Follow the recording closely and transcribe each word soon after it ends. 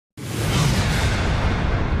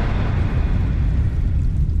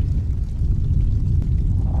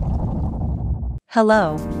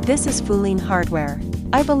Hello, this is Fuling Hardware.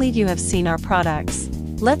 I believe you have seen our products.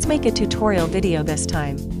 Let's make a tutorial video this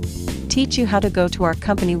time. Teach you how to go to our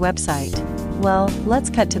company website. Well, let's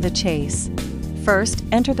cut to the chase. First,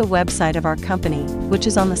 enter the website of our company, which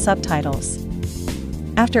is on the subtitles.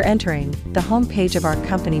 After entering, the home page of our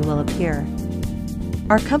company will appear.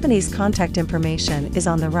 Our company's contact information is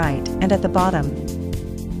on the right and at the bottom.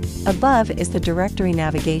 Above is the directory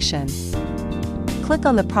navigation. Click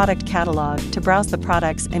on the product catalog to browse the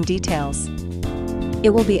products and details.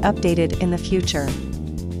 It will be updated in the future.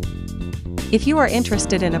 If you are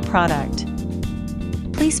interested in a product,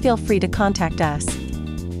 please feel free to contact us.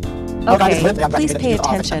 Okay, please pay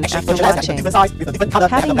attention after watching.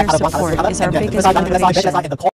 Having your support is our biggest motivation.